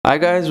Hi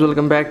guys,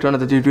 welcome back to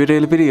another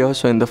tutorial video.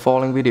 So in the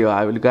following video,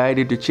 I will guide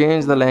you to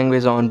change the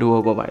language on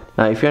Duo Mobile.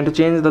 Now if you want to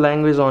change the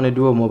language on a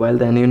Duo Mobile,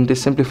 then you need to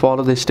simply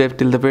follow this step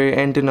till the very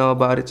end to know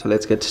about it. So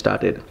let's get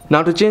started.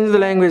 Now to change the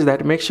language,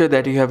 make sure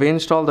that you have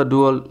installed the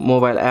Duo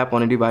Mobile app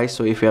on a device.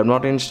 So if you have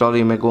not installed,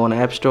 you may go on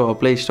App Store or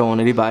Play Store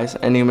on a device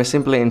and you may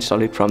simply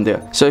install it from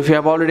there. So if you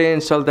have already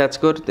installed, that's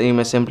good. Then you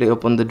may simply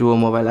open the Duo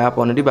Mobile app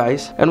on a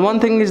device. And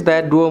one thing is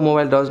that Duo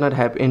Mobile does not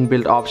have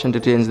inbuilt option to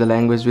change the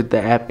language with the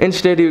app.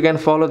 Instead, you can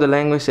follow the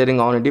language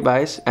setting on a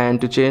device, and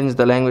to change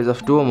the language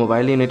of Duo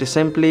Mobile, you need to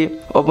simply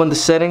open the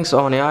settings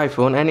on your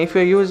iPhone. And if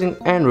you're using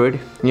Android,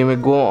 you may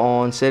go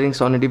on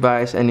settings on a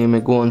device and you may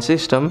go on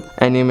system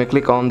and you may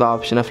click on the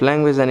option of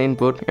language and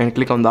input and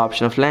click on the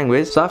option of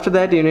language. So after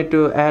that, you need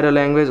to add a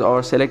language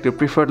or select your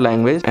preferred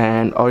language,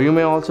 and or you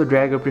may also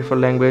drag your preferred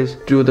language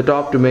to the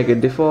top to make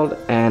it default.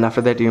 And after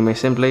that, you may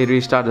simply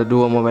restart the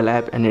Duo Mobile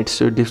app and it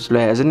should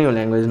display as a new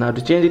language. Now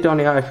to change it on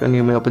your iPhone,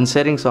 you may open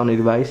settings on your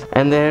device,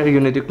 and there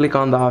you need to click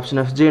on the option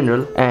of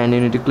general and you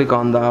need to click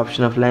on the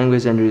option of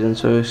language and region.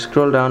 So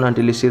scroll down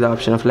until you see the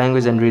option of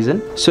language and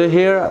region. So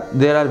here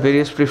there are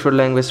various preferred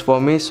languages for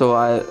me. So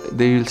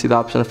there you'll see the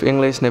option of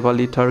English,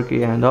 Nepali,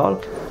 Turkey and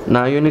all.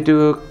 Now you need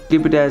to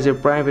keep it as your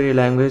primary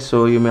language,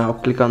 so you may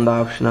click on the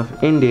option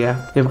of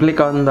India. You click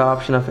on the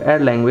option of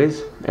add language,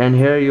 and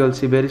here you will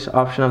see various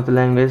option of the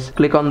language.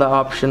 Click on the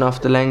option of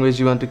the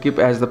language you want to keep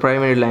as the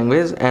primary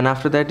language, and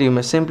after that you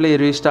may simply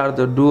restart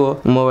the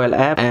Duo Mobile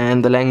app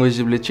and the language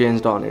will be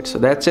changed on it. So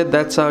that's it.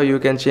 That's how you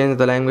can change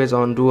the language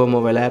on Duo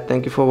Mobile app.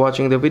 Thank you for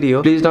watching the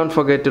video. Please don't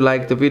forget to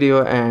like the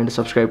video and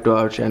subscribe to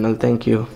our channel. Thank you.